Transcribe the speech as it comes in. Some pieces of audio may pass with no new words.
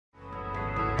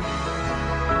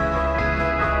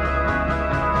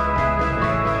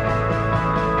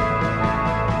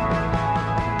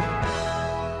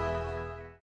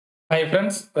Hi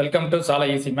friends, welcome to SALAI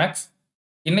Easy Max.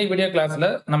 இன்னை video கிளாஸ்ல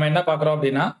நம்ம என்ன பார்க்குறோம்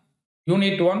அப்படின்னா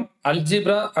unit 1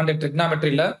 algebra and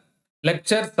ட்ரிக்னாமெட்ரியில்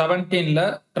lecture 17ல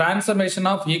transformation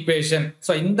of equation.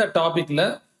 So இந்த டாபிக்ல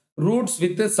roots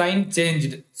with sign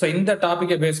changed. So இந்த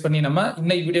டாப்பிக்கை பேஸ் பண்ணி நம்ம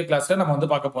இன்னைக்கு வீடியோ கிளாஸ்ல நம்ம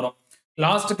வந்து பார்க்க போறோம்.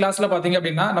 லாஸ்ட் கிளாஸ்ல பார்த்தீங்க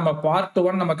அப்படின்னா நம்ம பார்ட்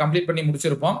 1 நம்ம கம்ப்ளீட் பண்ணி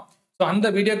முடிச்சிருப்போம். ஸோ அந்த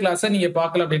வீடியோ கிளாஸை நீங்க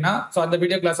பார்க்கல அப்படின்னா ஸோ அந்த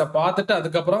வீடியோ கிளாஸை பார்த்துட்டு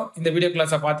அதுக்கப்புறம் இந்த வீடியோ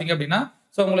கிளாஸை பார்த்தீங்க அப்படின்னா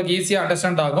ஸோ உங்களுக்கு ஈஸியாக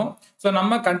அண்டர்ஸ்டாண்ட் ஆகும். ஸோ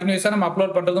நம்ம கண்டினியூஸாக நம்ம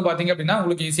அப்லோட் பண்ணுறதும் பார்த்தீங்க அப்படின்னா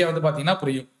உங்களுக்கு ஈஸியாக வந்து பார்த்தீங்கன்னா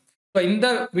புரியும். ஸோ இந்த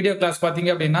வீடியோ கிளாஸ் பார்த்தீங்க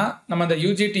அப்படின்னா நம்ம இந்த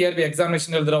UGTRB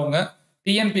examination எழுதுறவங்க,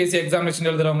 TNPSC examination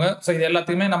எழுதுறவங்க, so இது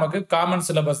எல்லாத்தையுமே நமக்கு காமன்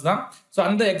சிலபஸ் தான். ஸோ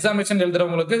அந்த எக்ஸாமினேஷன்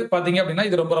எழுதுறவங்களுக்கு பார்த்தீங்க அப்படின்னா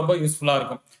இது ரொம்ப ரொம்ப யூஸ்ஃபுல்லாக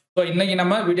இருக்கும். ஸோ இன்னைக்கு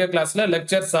நம்ம வீடியோ கிளாஸ்ல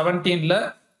லெக்சர் 17ல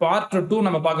பார்ட் 2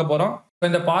 நம்ம பார்க்க போறோம். ஸோ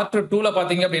இந்த பார்ட் 2ல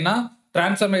பார்த்தீங்க அப்படின்னா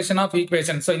டிரான்ஸ்ஃபர்மேஷன் ஆஃப்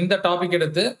ஈக்குவேஷன். ஸோ இந்த டாபிக்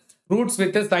எடுத்து roots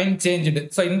with sign changed.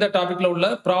 So இந்த டாபிக்ல உள்ள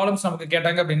ப்ராப்ளம்ஸ் நமக்கு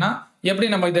கேட்டாங்க அப்படின்னா எப்படி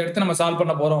நம்ம இதை எடுத்து நம்ம சால்வ்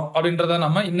பண்ண போறோம் அப்படின்றத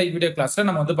நம்ம இன்னைக்கு வீடியோ கிளாஸ்ல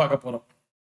நம்ம வந்து பார்க்க போறோம்.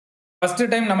 ஃபர்ஸ்ட்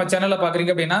டைம் நம்ம சேனலை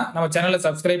பாக்குறீங்க அப்படின்னா நம்ம சேனலை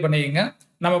சப்ஸ்கிரைப் பண்ணிக்கங்க.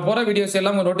 நம்ம போற வீடியோஸ்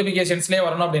எல்லாம் உங்க நோட்டிபிகேஷன்ஸ்லேயே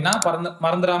வரணும் அப்படின்னா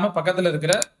மறந்துடாம பக்கத்துல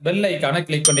இருக்கிற பெல் ஐக்கானை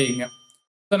கிளிக் பண்ணிக்கங்க.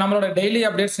 ஸோ நம்மளோட டெய்லி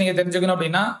அப்டேட்ஸ் நீங்க தெரிஞ்சுக்கணும்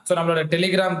அப்படின்னா ஸோ நம்மளோட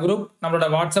டெலிகிராம் குரூப், நம்மளோட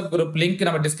வாட்ஸ்அப் குரூப் லிங்க்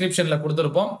நம்ம டிஸ்கிரிப்ஷன்ல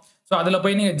கொடுத்துருப்போம். ஸோ அதுல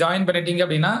போய் நீங்க ஜாயின் பண்ணிட்டீங்க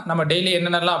அப்படின்னா நம்ம டெய்லி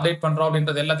என்னென்னலாம் அப்டேட் பண்றோம்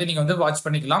அப்படின்றது எல்லாத்தையும் நீங்க வந்து வாட்ச்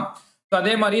பண்ணிக்கலாம். ஸோ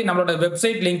அதே மாதிரி நம்மளோட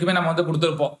வெப்சைட் லிங்க்குமே நம்ம வந்து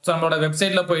கொடுத்துருப்போம். ஸோ நம்மளோட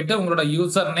வெப்சைட்ல போயிட்டு உங்களோட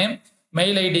யூசர் நேம்,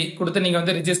 மெயில் ஐடி கொடுத்து நீங்க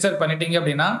வந்து ரிஜிஸ்டர் பண்ணிட்டீங்க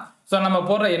அப்படின்னா ஸோ நம்ம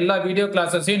போடுற எல்லா வீடியோ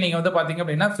கிளாஸஸையும் நீங்க வந்து பாத்தீங்க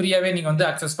அப்படின்னா ஃப்ரீயாவே நீங்க வந்து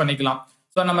அக்சஸ் பண்ணிக்கலாம்.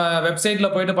 ஸோ நம்ம வெப்சைட்ல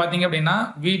போயிட்டு பாத்தீங்க அப்படின்னா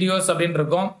வீடியோஸ் அப்படின்னு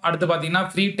இருக்கும், அடுத்து பாத்தீங்கன்னா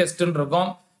ஃப்ரீ டெஸ்ட்னு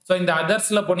இருக்கும். ஸோ இந்த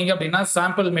அதர்ஸ்ல போனீங்க அப்படின்னா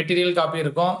சாம்பிள் மெட்டீரியல் காப்பி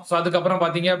இருக்கும். ஸோ அதுக்கப்புறம்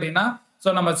பாத்தீங்க அப்படின்னா ஸோ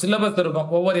நம்ம சிலபஸ் இருக்கும்,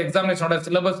 ஒவ்வொரு எக்ஸாமினேஷனோட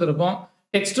சிலபஸ் இருக்கும்,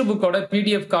 டெக்ஸ்ட் புக்கோட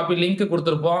PDF காப்பி லிங்க்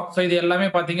கொடுத்துருப்போம். ஸோ இது எல்லாமே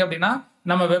பாத்தீங்க அப்படின்னா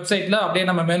நம்ம வெப்சைட்ல அப்படியே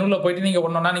நம்ம மெனுல போயிட்டு நீங்க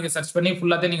ஒன்னொன்னா நீங்க சர்ச் பண்ணி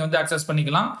ஃபுல்லாத்தையும் நீங்க வந்து அக்சஸ்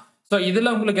பண்ணிக்கலாம். ஸோ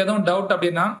இதுல உங்களுக்கு எதுவும் டவுட்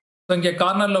அப்படின்னா இங்க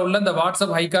கார்னர்ல உள்ள இந்த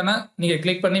வாட்ஸ்அப் ஐக்கான நீங்க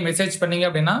கிளிக் பண்ணி மெசேஜ் பண்ணீங்க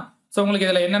அப்படின்னா ஸோ உங்களுக்கு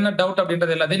இதுல என்னென்ன டவுட்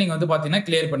அப்படின்றது எல்லாத்தையும் நீங்க வந்து பாத்தீங்கன்னா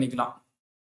கிளியர் பண்ணிக்கலாம்.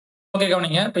 ஓகே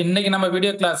கவனிங்க, இப்போ இன்னைக்கு நம்ம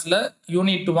வீடியோ கிளாஸ்ல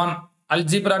unit 1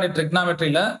 algebra and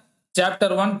ட்ரிக்னாமெட்ரியில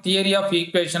chapter 1 theory of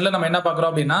ஈக்குவேஷன்ல நம்ம என்ன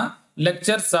பார்க்குறோம் அப்படின்னா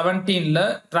lecture 17ல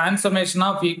transformation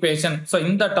of equation. So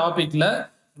இந்த டாபிக்ல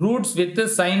roots with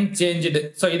sign changed.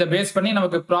 So இதை பேஸ் பண்ணி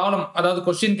நமக்கு ப்ராப்ளம் அதாவது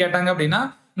கொஸ்டின் கேட்டாங்க அப்படின்னா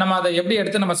நம்ம அதை எப்படி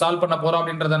எடுத்து நம்ம சால்வ் பண்ண போறோம்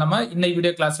அப்படின்றத நம்ம இன்னைக்கு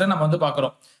வீடியோ கிளாஸ்ல நம்ம வந்து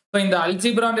பார்க்குறோம். ஸோ இந்த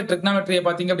அல்ஜிப்ரா அண்ட் ட்ரிக்னாமெட்ரியை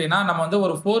பார்த்தீங்க அப்படின்னா நம்ம வந்து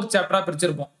ஒரு 4 சாப்டரா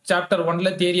பிரிச்சிருப்போம். Chapter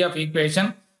 1ல theory of equation,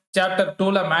 chapter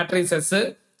 2ல matrices,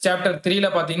 chapter 3ல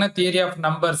பாத்தீங்கன்னா தியரி ஆஃப்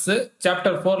நம்பர்ஸ்,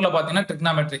 சாப்டர் 4ல பாத்தீங்கன்னா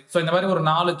ட்ரிக்னாமெட்ரி. ஸோ இந்த மாதிரி ஒரு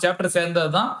 4 சாப்டர்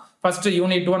சேர்ந்தது தான் first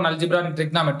unit 1 algebra and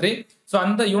trigonometry. So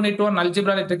அந்த யூனிட் 1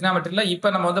 அல்ஜிப்ரா அண்ட் ட்ரிக்னாமெட்ரியில இப்போ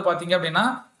நம்ம வந்து பாத்தீங்க அப்படின்னா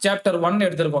சாப்டர் 1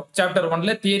 எடுத்திருக்கோம். சாப்டர்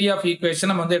 1ல தியரி ஆஃப்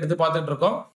ஈக்குவேஷன் நம்ம வந்து எடுத்து பார்த்துட்டு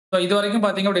இருக்கோம். ஸோ இது வரைக்கும்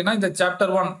பாத்தீங்க அப்படின்னா இந்த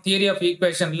சாப்டர் 1 தியரி ஆஃப்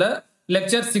ஈக்குவேஷன்ல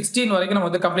லெக்சர் 16 வரைக்கும் நம்ம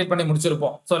வந்து கம்ப்ளீட் பண்ணி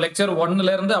முடிச்சிருப்போம். ஸோ லெக்சர் 1ல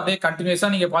இருந்து அப்படியே கண்டினியூஸா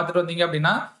நீங்க பார்த்துட்டு வந்தீங்க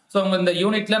அப்படின்னா ஸோ உங்க இந்த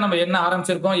யூனிட்ல நம்ம என்ன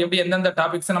ஆரம்பிச்சிருக்கோம், எப்படி எந்தெந்த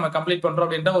டாபிக்ஸ் நம்ம கம்ப்ளீட் பண்றோம்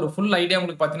அப்படின்ற ஒரு ஃபுல் ஐடியா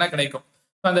உங்களுக்கு பார்த்தீங்கன்னா கிடைக்கும்.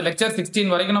 ஸோ அந்த லெக்சர்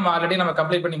 16 வரைக்கும் நம்ம ஆல்ரெடி நம்ம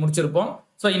கம்ப்ளீட் பண்ணி முடிச்சிருப்போம்.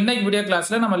 ஸோ இன்னைக்கு வீடியோ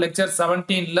கிளாஸ்ல நம்ம lecture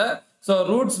 17ல so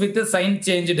roots with sign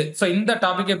changed. So இந்த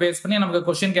டாபிக்கை பேஸ் பண்ணி நமக்கு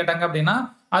கொஸ்டின் கேட்டாங்க அப்படின்னா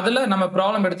அதுல நம்ம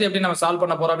ப்ராப்ளம் எடுத்து எப்படி நம்ம சால்வ்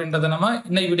பண்ண போறோம் அப்படின்றத நம்ம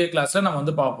இன்னைக்கு வீடியோ கிளாஸ்ல நம்ம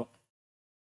வந்து பார்ப்போம்.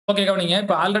 ஓகே கவனிங்க,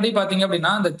 இப்போ ஆல்ரெடி பாத்தீங்க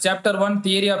அப்படின்னா இந்த chapter 1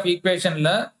 theory of ஈக்குவேஷன்ல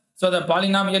so the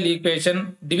polynomial equation,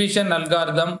 division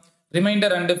algorithm,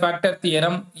 reminder and factor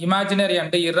theorem, imaginary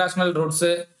and irrational roots,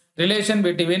 relation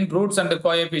between roots and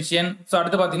coefficient, so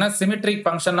அடுத்து பாத்தீங்கன்னா symmetric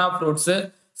function of roots,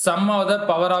 some of the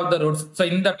power of the roots. So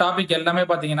இந்த topic எல்லாமே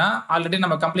பாத்தீங்கன்னா already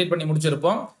நம்ம complete பண்ணி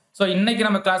முடிச்சிருப்போம். So இன்னைக்கு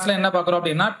நம்ம கிளாஸ்ல என்ன பார்க்குறோம்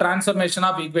அப்படின்னா டிரான்ஸ்ஃபர்மேஷன்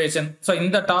ஆஃப் ஈக்குவேஷன். ஸோ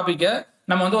இந்த டாபிக்கை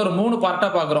நம்ம வந்து ஒரு 3 பார்ட்டா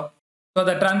பார்க்குறோம். So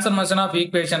the transformation of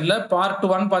ஈக்குவேஷன்ல part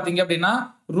 1 பாத்தீங்க அப்படின்னா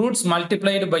roots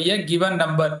multiplied by a given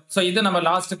number. So இது நம்ம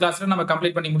லாஸ்ட் கிளாஸ்ல நம்ம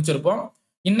கம்ப்ளீட் பண்ணி முடிச்சிருப்போம்.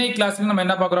 இன்னைக்கு கிளாஸ்ல நம்ம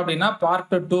என்ன பார்க்குறோம் அப்படின்னா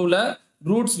part 2ல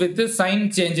roots with sign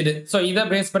changed. So இதை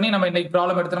பேஸ் பண்ணி நம்ம இன்னைக்கு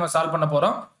ப்ராப்ளம் எடுத்து நம்ம சால்வ் பண்ண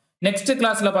போறோம். நெக்ஸ்ட்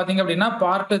கிளாஸ்ல பாத்தீங்க அப்படின்னா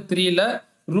part 3ல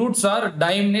roots R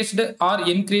டைமினிஷ்டு R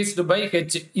increased by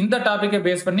h. இந்த டாபிக்கை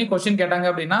பேஸ் பண்ணி கொஸ்டின் கேட்டாங்க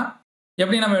அப்படின்னா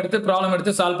எப்படி நம்ம எடுத்து ப்ராப்ளம்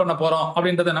எடுத்து சால்வ் பண்ண போறோம்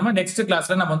அப்படின்றத நம்ம நெக்ஸ்ட்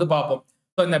கிளாஸ்ல நம்ம வந்து பார்ப்போம்.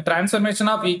 ஸோ இந்த டிரான்ஸ்ஃபர்மேஷன்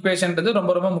ஆஃப் ஈக்குவேஷன்றது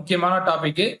ரொம்ப ரொம்ப முக்கியமான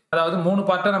டாபிக். அதாவது 3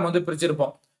 பார்ட்டா நம்ம வந்து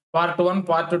பிரிச்சிருப்போம், part 1,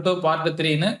 part 2, part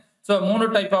 3ன்னு. So 3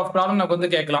 type of problem நமக்கு வந்து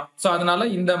கேட்கலாம். ஸோ அதனால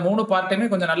இந்த 3 பார்ட்டையுமே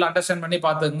கொஞ்சம் நல்லா அண்டர்ஸ்டாண்ட் பண்ணி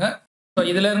பார்த்துக்குங்க. ஸோ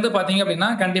இதுல இருந்து பாத்தீங்க அப்படின்னா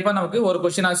கண்டிப்பா நமக்கு ஒரு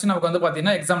கொஸ்டின் ஆச்சு நமக்கு வந்து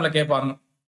பாத்தீங்கன்னா எக்ஸாம்ல கேட்பாங்க.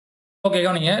 ஓகே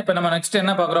கவனிங்க, இப்போ நம்ம நெக்ஸ்ட்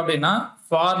என்ன பார்க்குறோம் அப்படின்னா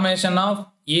formation of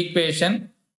equation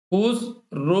whose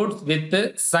roots with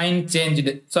sign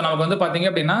changed. So நமக்கு வந்து பாத்தீங்க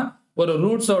அப்படின்னா ஒரு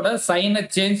ரூட்ஸோட சைனை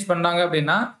சேஞ்ச் பண்ணாங்க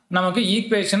அப்படின்னா நமக்கு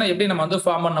ஈக்குவேஷனை எப்படி நம்ம வந்து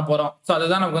ஃபார்ம் பண்ண போறோம். ஸோ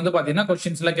அதுதான் நமக்கு வந்து பாத்தீங்கன்னா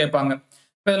கொஸ்டின்ஸ்ல கேட்பாங்க.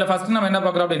 இப்போ இதில் ஃபர்ஸ்ட் நம்ம என்ன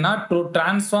பார்க்குறோம் அப்படின்னா to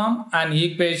transform an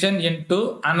equation into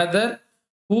another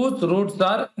whose roots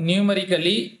are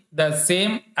numerically the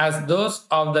same as those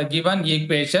of the given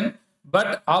equation but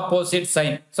opposite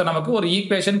sign. So நமக்கு ஒரு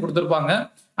ஈக்குவேஷன் கொடுத்துருப்பாங்க.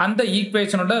 அந்த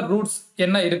ஈக்குவேஷனோட ரூட்ஸ்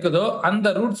என்ன இருக்குதோ அந்த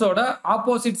ரூட்ஸோட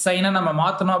ஆப்போசிட் சைனை நம்ம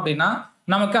மாற்றணும் அப்படின்னா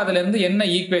நமக்கு அதுல இருந்து என்ன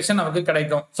ஈக்குவேஷன் நமக்கு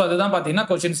கிடைக்கும். ஸோ அதுதான் பார்த்தீங்கன்னா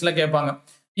கொஸ்டின்ஸ்ல கேட்பாங்க.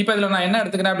 இப்போ இதில் நான் என்ன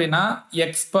எடுத்துக்கிறேன் அப்படின்னா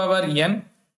X power n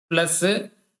plus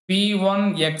P1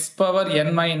 x power n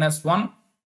minus 1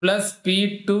 plus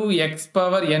P2 x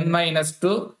power n minus 2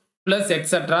 plus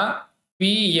etc.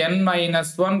 Pn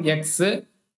minus 1 x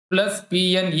plus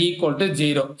Pn equal to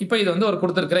 0. இப்போ இது வந்து ஒரு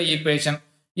கொடுத்திருக்கிற ஈக்குவேஷன்.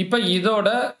 இப்போ இதோட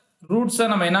ரூட்ஸை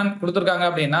நம்ம என்ன கொடுத்துருக்காங்க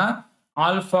அப்படின்னா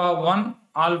alpha 1,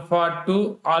 alpha 2,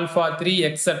 alpha 3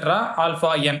 etcetera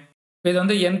alpha n. இது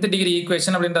வந்து nth டிகிரி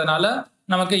ஈக்குவேஷன் அப்படின்றதுனால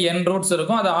நமக்கு n ரூட்ஸ்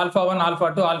இருக்கும். அது alpha 1, alpha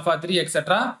 2, alpha 3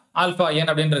 etcetera alpha n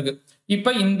அப்படின்னு இருக்கு.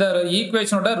 இப்போ இந்த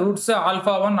ஈக்குவேஷனோட roots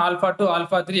alpha 1, alpha 2,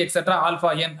 alpha 3 etcetera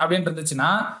alpha n அப்படின்னு இருந்துச்சுன்னா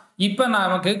இப்போ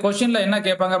நமக்கு கொஸ்டின்ல என்ன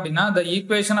கேட்பாங்க அப்படின்னா the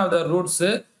equation of the roots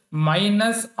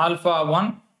minus alpha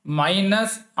 1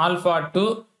 minus alpha 2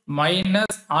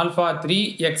 minus alpha 3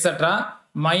 etcetera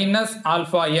minus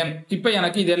alpha n. இப்போ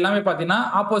எனக்கு இது எல்லாமே பார்த்தீங்கன்னா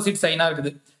ஆப்போசிட் சைனா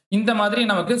இருக்குது. இந்த மாதிரி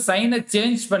நமக்கு சைனை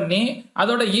சேஞ்ச் பண்ணி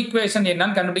அதோட ஈக்குவேஷன்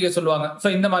என்னன்னு கண்டுபிடிக்க சொல்லுவாங்க. ஸோ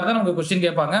இந்த மாதிரி தான் நமக்கு கொஸ்டின்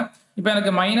கேட்பாங்க. இப்போ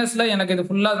எனக்கு மைனஸ்ல எனக்கு இது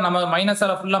ஃபுல்லா நம்ம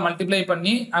மைனஸால ஃபுல்லா மல்டிப்ளை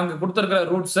பண்ணி அங்க கொடுத்துருக்கிற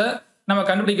ரூட்ஸை நம்ம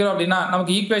கண்டுபிடிக்கிறோம் அப்படின்னா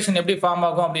நமக்கு ஈக்குவேஷன் எப்படி ஃபார்ம்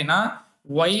ஆகும் அப்படின்னா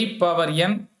y power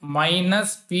n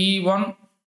minus P1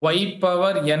 y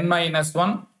power n minus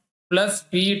 1 plus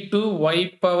P2 y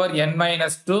power n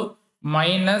minus 2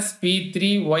 minus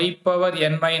P3 y power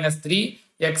n minus 3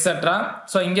 etcetera.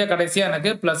 So இங்கே கடைசியாக எனக்கு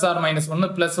பிளஸ் ஆர் மைனஸ் ஒன்று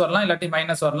பிளஸ் வரலாம் இல்லாட்டி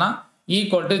மைனஸ் வரலாம்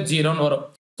ஈக்குவல் டு 0ன்னு வரும்.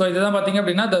 ஸோ இதுதான் பார்த்தீங்க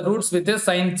அப்படின்னா the roots with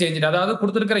sign change. அதாவது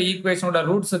கொடுத்துருக்கிற ஈக்குவேஷனோட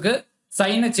ரூட்ஸுக்கு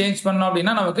சைனை சேஞ்ச் பண்ணோம்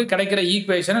அப்படின்னா நமக்கு கிடைக்கிற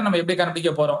ஈக்குவேஷனை நம்ம எப்படி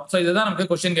கண்டுபிடிக்க போறோம். ஸோ இதுதான் நமக்கு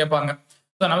கொஸ்டின் கேட்பாங்க.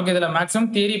 ஸோ நமக்கு இதில் மேக்ஸிமம்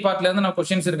தியரி பார்ட்ல இருந்து நம்ம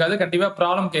கொஸ்டின்ஸ் இருக்காது, கண்டிப்பாக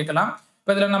ப்ராப்ளம் கேட்கலாம்.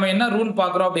 இப்போ இதில் நம்ம என்ன ரூல்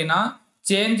பார்க்குறோம் அப்படின்னா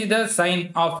change the sign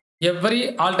of every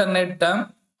alternate term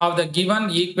of the given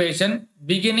equation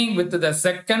beginning with the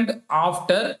second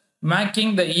after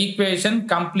making the equation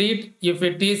complete if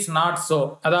it is not so.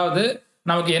 அதாவது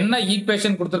நமக்கு என்ன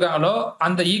ஈக்குவேஷன் கொடுத்துருக்காங்களோ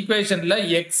அந்த ஈக்குவேஷன்ல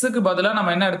எக்ஸுக்கு பதிலாக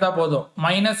நம்ம என்ன எடுத்தா போதும்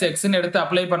மைனஸ் எக்ஸ்ன்னு எடுத்து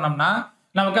அப்ளை பண்ணோம்னா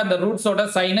நமக்கு அந்த ரூட்ஸோட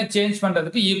சைனை சேஞ்ச்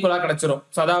பண்றதுக்கு ஈக்குவலா கிடைச்சிரும்.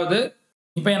 ஸோ அதாவது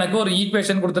இப்போ எனக்கு ஒரு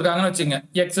ஈக்குவேஷன் கொடுத்துருக்காங்கன்னு வச்சுங்க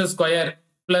X square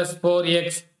plus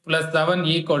 4x plus 7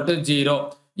 equal to 0.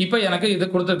 இப்போ எனக்கு இது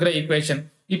கொடுத்துருக்கிற ஈக்குவேஷன்.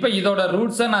 இப்போ இதோட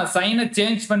ரூட்ஸை நான் சைனை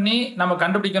சேஞ்ச் பண்ணி நம்ம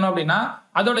கண்டுபிடிக்கணும் அப்படின்னா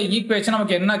அதோட ஈக்குவேஷன்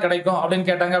நமக்கு என்ன கிடைக்கும் அப்படின்னு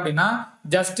கேட்டாங்க அப்படின்னா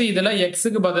ஜஸ்ட் இதுல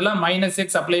எக்ஸுக்கு பதிலாக மைனஸ்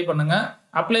எக்ஸ் அப்ளை பண்ணுங்க.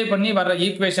 அப்ளை பண்ணி வர்ற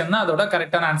ஈக்குவேஷன் தான் அதோட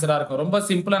கரெக்டான ஆன்சரா இருக்கும். ரொம்ப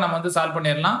சிம்பிளா நம்ம வந்து சால்வ்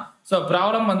பண்ணிடலாம். ஸோ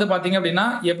ப்ராப்ளம் வந்து பாத்தீங்க அப்படின்னா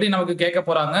எப்படி நமக்கு கேட்க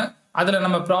போறாங்க, அதுல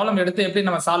நம்ம ப்ராப்ளம் எடுத்து எப்படி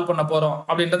நம்ம சால்வ் பண்ண போறோம்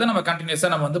அப்படின்றத நம்ம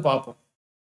கண்டினியூஸா நம்ம வந்து பார்ப்போம்.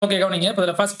 ஓகே கவனிங்க. இப்போ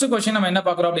இதுல ஃபர்ஸ்ட் கொஸ்டின் நம்ம என்ன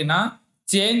பார்க்குறோம் அப்படின்னா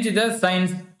change the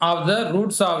signs of the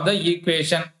roots of the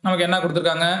equation. நமக்கு என்ன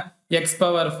கொடுத்துருக்காங்க x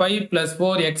power 5 plus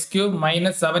 4x cube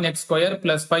minus 7x square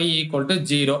plus 5 equal to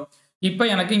 0. இப்போ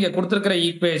எனக்கு இங்க கொடுத்திருக்கிற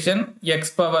equation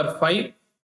x power 5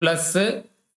 plus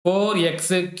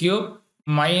 4x cube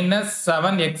minus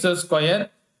 7x square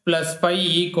plus 5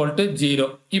 equal to 0.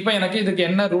 இப்போ எனக்கு இதுக்கு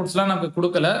என்ன ரூட்ஸ்லாம் நமக்கு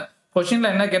கொடுக்கல.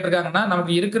 கொஸ்டின்ல என்ன கேட்டிருக்காங்கன்னா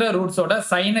நமக்கு இருக்கிற ரூட்ஸோட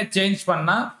சைனை சேஞ்ச்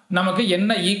பண்ணா நமக்கு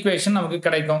என்ன ஈக்குவேஷன் நமக்கு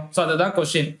கிடைக்கும். ஸோ அதுதான்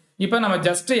கொஸ்டின். இப்போ நம்ம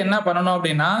ஜஸ்ட் என்ன பண்ணணும்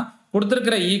அப்படின்னா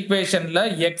கொடுத்துருக்கிற ஈக்குவேஷன்ல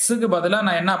எக்ஸுக்கு பதிலாக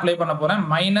நான் என்ன அப்ளை பண்ண போறேன்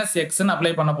மைனஸ் எக்ஸ்ன்னு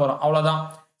அப்ளை பண்ண போறோம், அவ்வளவுதான்.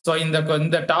 ஸோ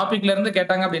இந்த டாபிக்ல இருந்து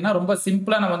கேட்டாங்க அப்படின்னா ரொம்ப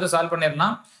சிம்பிளா நம்ம வந்து சால்வ்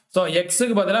பண்ணிடலாம். ஸோ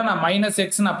எக்ஸுக்கு பதிலாக நான் மைனஸ்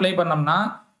எக்ஸ்ன்னு அப்ளை பண்ணோம்னா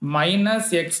minus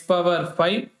X power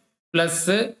 5 plus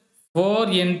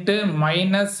 4 into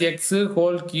minus X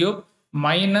whole cube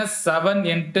minus 7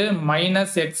 into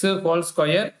minus X whole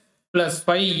square plus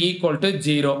 5 equal to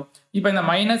 0. இப்போ இந்த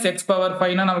மைனஸ் எக்ஸ் பவர்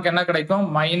 5னா நமக்கு என்ன கிடைக்கும்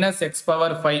minus X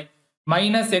power 5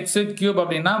 minus X cube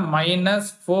அப்படின்னா மைனஸ்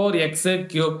 4x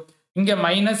கியூப். இங்க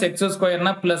minus X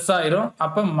ஸ்கொயர்னா plus ஆயிரும்.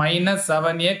 அப்ப minus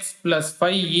 7x plus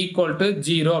 5 equal to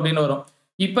 0 அப்படின்னு வரும்.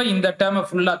 இப்போ இந்த டேர்ம்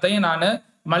ஃபுல்லாத்தையும் நான்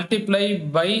மல்டிப்ளை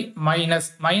பை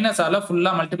மைனஸால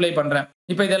ஃபுல்லா மல்டிப்ளை பண்றேன்.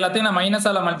 இப்போ இது எல்லாத்தையும் நான்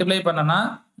மைனஸால மல்டிப்ளை பண்ணனா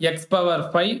X power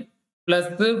 5 plus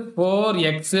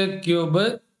 4x cube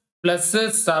plus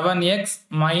 7x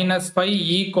minus 5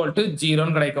 equal to 0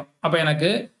 கிடைக்கும். அப்ப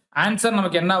எனக்கு ஆன்சர்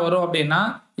நமக்கு என்ன வரும் அப்படின்னா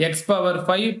X power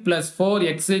 5 plus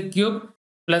 4x cube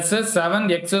plus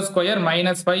 7x square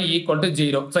minus 5 equal to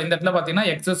 0. So இந்த இடத்துல பார்த்தீங்கன்னா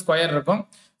எக்ஸ் ஸ்கொயர் இருக்கும்.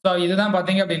 ஸோ இதுதான்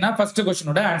பார்த்தீங்க அப்படின்னா ஃபர்ஸ்ட்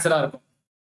கொஸ்டினோட ஆன்சரா இருக்கும்.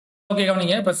 ஓகே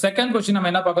கவனிங்க. இப்போ செகண்ட் கொஸ்டின் நம்ம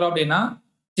என்ன பார்க்குறோம் அப்படின்னா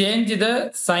change the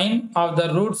sign of the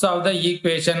roots of the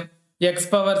equation X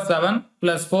power 7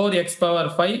 plus 4x power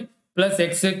 5 plus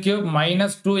X cube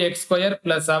minus 2x square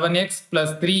plus 7x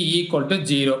plus 3 equal to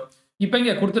 0. இப்போ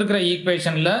இங்கே கொடுத்துருக்கிற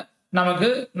ஈக்குவேஷன்ல நமக்கு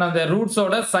அந்த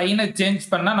ரூட்ஸோட சைனை சேஞ்ச்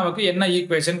பண்ணா நமக்கு என்ன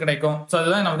ஈக்குவேஷன் கிடைக்கும். ஸோ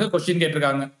அதுதான் நமக்கு கொஸ்டின்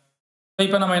கேட்டிருக்காங்க.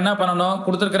 இப்போ நம்ம என்ன பண்ணணும்,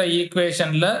 கொடுத்துருக்கிற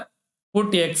ஈக்குவேஷன்ல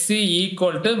put X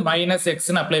equal to minus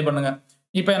எக்ஸ்ன்னு அப்ளை பண்ணுங்க.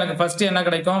 இப்போ எனக்கு ஃபர்ஸ்ட் என்ன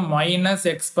கிடைக்கும், minus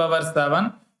X power 7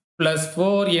 plus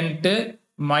 4 into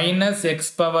minus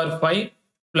X power 5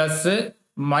 plus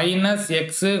minus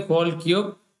X whole cube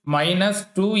minus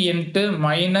 2 into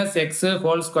minus X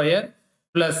whole square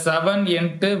plus 7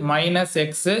 into minus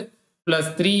X plus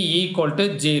 3 equal to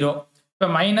 0. இப்போ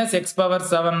minus X power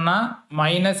 7னா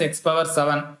minus X power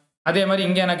 7. அதே மாதிரி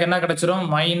இங்கே எனக்கு என்ன கிடைச்சிரும்,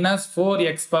 minus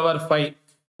 4x power 5.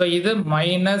 So இது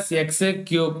minus X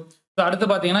cube. So அடுத்து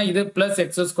பார்த்தீங்கன்னா இது பிளஸ்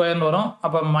எக்ஸ் ஸ்கொயர்னு வரும்.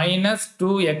 அப்போ மைனஸ்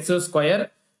 2x ஸ்கொயர்,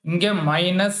 இங்கே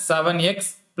minus 7x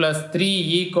plus 3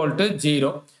 equal to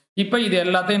 0. இப்போ இது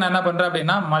எல்லாத்தையும் நான் என்ன பண்ணுறேன்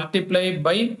அப்படின்னா multiply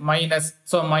by minus.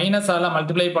 So மைனஸால்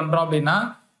multiply பண்ணுறோம் அப்படின்னா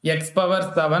X power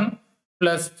 7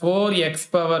 plus 4x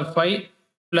power 5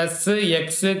 plus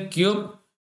X cube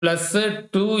plus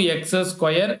 2x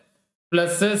square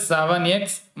plus 7x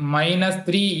minus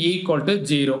 3 equal to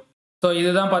 0. So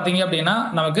இதுதான் பார்த்தீங்க அப்படின்னா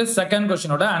நமக்கு செகண்ட்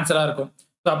கொஸ்டினோட ஆன்சராக இருக்கும்.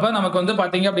 ஸோ அப்போ நமக்கு வந்து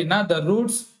பார்த்தீங்க அப்படின்னா the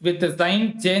roots with sign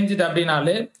change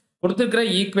அப்படின்னாலே கொடுத்துருக்கிற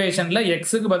ஈக்குவேஷனில்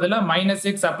எக்ஸுக்கு பதிலாக மைனஸ்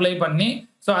எக்ஸ் அப்ளை பண்ணி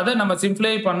ஸோ அதை நம்ம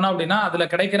சிம்ப்ளை பண்ணோம் அப்படின்னா அதில்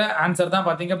கிடைக்கிற ஆன்சர் தான்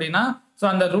பார்த்தீங்க அப்படின்னா ஸோ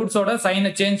அந்த ரூட்ஸோட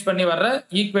சைனை சேஞ்ச் பண்ணி வர்ற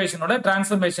ஈக்குவேஷனோட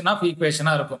டிரான்ஸ்ஃபர்மேஷன் ஆஃப்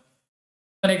ஈக்குவேஷனாக இருக்கும்.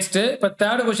 நெக்ஸ்ட் இப்போ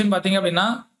தேர்ட் கொஸ்டின் பார்த்தீங்க அப்படின்னா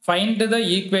find the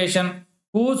equation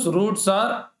whose roots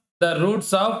are the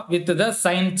roots of with the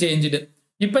sign changed.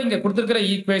 இப்போ இங்க கொடுத்திருக்கிற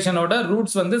ஈக்குவேஷனோட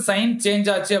ரூட்ஸ் வந்து சைன் சேஞ்ச்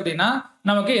ஆச்சு அப்படின்னா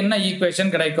நமக்கு என்ன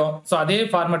ஈக்குவேஷன் கிடைக்கும். ஸோ அதே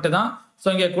ஃபார்மெட் தான். ஸோ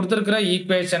இங்க கொடுத்திருக்கிற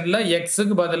ஈக்குவேஷன்ல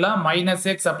எக்ஸுக்கு பதிலாக மைனஸ்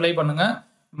எக்ஸ் அப்ளை பண்ணுங்க.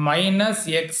 Minus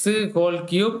X whole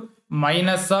cube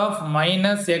minus of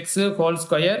minus X whole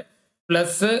square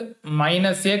plus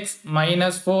minus X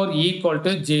minus 4 equal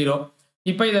to 0.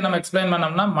 இப்போ இதை நம்ம எக்ஸ்பிளைன்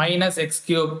பண்ணோம்னா மைனஸ் எக்ஸ்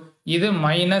கியூப், இது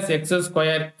மைனஸ் எக்ஸ்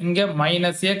ஸ்கொயர், இங்கே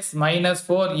minus X minus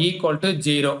 4 equal to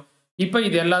 0. இப்போ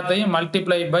இது எல்லாத்தையும்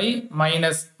மல்டிப்ளை பை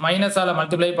மைனஸ், மைனஸால்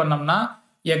மல்டிப்ளை பண்ணோம்னா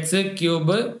X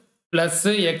cube plus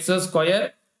X square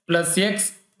plus X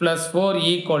plus 4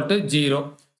 equal to 0.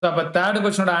 So அப்போ தேர்ட்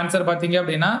கொஸ்டினோட ஆன்சர் பார்த்தீங்க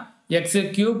அப்படின்னா X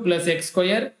cube plus X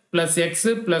square plus X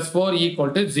plus 4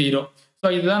 equal to 0. So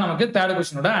இதுதான் நமக்கு third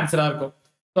கொஸ்டினோட ஆன்சராக இருக்கும்.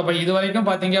 ஸோ அப்போ இது வரைக்கும்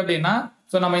பார்த்தீங்க அப்படின்னா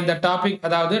ஸோ நம்ம இந்த டாபிக்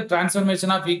அதாவது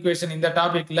டிரான்ஸ்ஃபர்மேஷன் ஆஃப் ஈக்குவேஷன் இந்த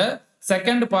டாபிக்ல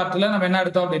செகண்ட் பார்ட்ல நம்ம என்ன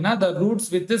எடுத்தோம் அப்படின்னா the roots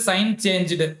with sign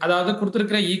changed, அதாவது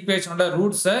கொடுத்துருக்கிற ஈக்குவேஷனோட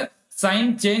ரூட்ஸை சைன்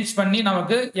சேஞ்ச் பண்ணி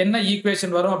நமக்கு என்ன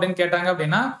ஈக்குவேஷன் வரும் அப்படின்னு கேட்டாங்க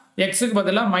அப்படின்னா எக்ஸுக்கு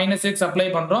பதிலாக மைனஸ் எக்ஸ் அப்ளை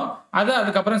பண்றோம். அதை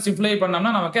அதுக்கப்புறம் சிம்ப்ளை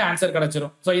பண்ணோம்னா நமக்கு ஆன்சர்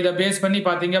கிடைச்சிரும். ஸோ இதை பேஸ் பண்ணி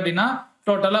பார்த்தீங்க அப்படின்னா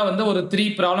டோட்டலாக வந்து ஒரு 3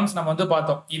 ப்ராப்ளம்ஸ் நம்ம வந்து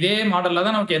பார்த்தோம். இதே மாடலில்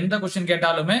தான் நமக்கு எந்த கொஸ்டின்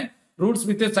கேட்டாலுமே ரூட்ஸ்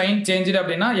வித் சைன் சேஞ்ச்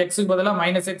அப்படின்னா எக்ஸுக்கு பதிலாக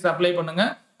மைனஸ் எக்ஸ் அப்ளை பண்ணுங்க.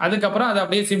 அதுக்கப்புறம் அதை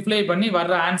அப்படியே சிம்ப்ளை பண்ணி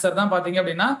வர்ற ஆன்சர் தான் பார்த்தீங்க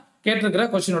அப்படின்னா கேட்டிருக்கிற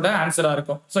கொஸ்டினோட ஆன்சரா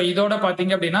இருக்கும். ஸோ இதோட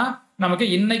பார்த்தீங்க அப்படின்னா நமக்கு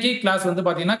இன்னைக்கு கிளாஸ் வந்து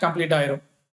பார்த்தீங்கன்னா கம்ப்ளீட் ஆயிரும்.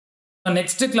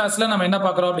 நெக்ஸ்ட் கிளாஸ்ல நம்ம என்ன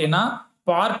பார்க்குறோம் அப்படின்னா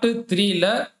part 3ல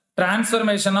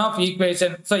transformation of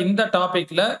equation. So இந்த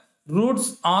டாபிக்ல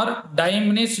roots R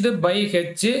டைமினிஷ்டு by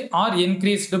H R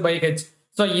increased by H.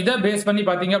 So இதை பேஸ் பண்ணி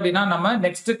பார்த்தீங்க அப்படின்னா நம்ம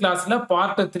நெக்ஸ்ட் கிளாஸ்ல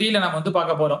பார்ட் 3ல நம்ம வந்து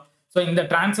பார்க்க போறோம். ஸோ இந்த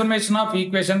டிரான்ஸ்ஃபர்மேஷன் ஆஃப்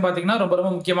ஈக்குவேஷன் பார்த்தீங்கன்னா ரொம்ப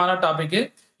ரொம்ப முக்கியமான டாபிக்.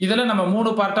 இதில் நம்ம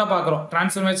 3 பார்ட்டா பார்க்குறோம்.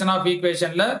 Transformation of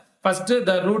ஈக்குவேஷன்ல first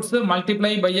the roots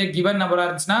multiply by a given நம்பரா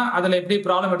இருந்துச்சுன்னா அதில் எப்படி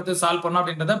ப்ராப்ளம் எடுத்து சால்வ் பண்ணோம்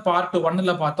அப்படின்றத பார்ட்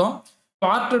 1ல பார்த்தோம்.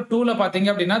 பார்ட் 2ல பார்த்தீங்க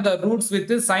அப்படின்னா the roots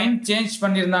with sign change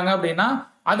பண்ணியிருந்தாங்க அப்படின்னா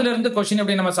அதுல இருந்து கொஸ்டின்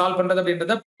எப்படி நம்ம சால்வ் பண்றது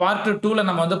அப்படின்றத பார்ட் 2ல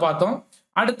நம்ம வந்து பார்த்தோம்.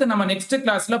 அடுத்து நம்ம நெக்ஸ்ட்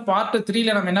கிளாஸ்ல பார்ட்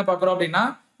 3ல நம்ம என்ன பார்க்குறோம் அப்படின்னா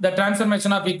த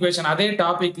டிரான்ஸ்ஃபர்மேஷன் ஆஃப் ஈக்குவேஷன் அதே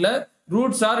டாபிக்ல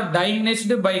ரூட்ஸ் ஆர்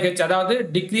டைமினிஷ்டு பை ஹெச், அதாவது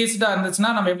டிக்ரீஸ்டா இருந்துச்சுன்னா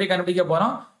நம்ம எப்படி கண்டுபிடிக்க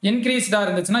போறோம், இன்க்ரீஸ்டா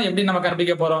இருந்துச்சுன்னா எப்படி நம்ம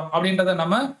கண்டுபிடிக்க போறோம் அப்படின்றத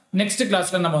நம்ம நெக்ஸ்ட்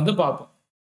கிளாஸ்ல நம்ம வந்து பார்ப்போம்.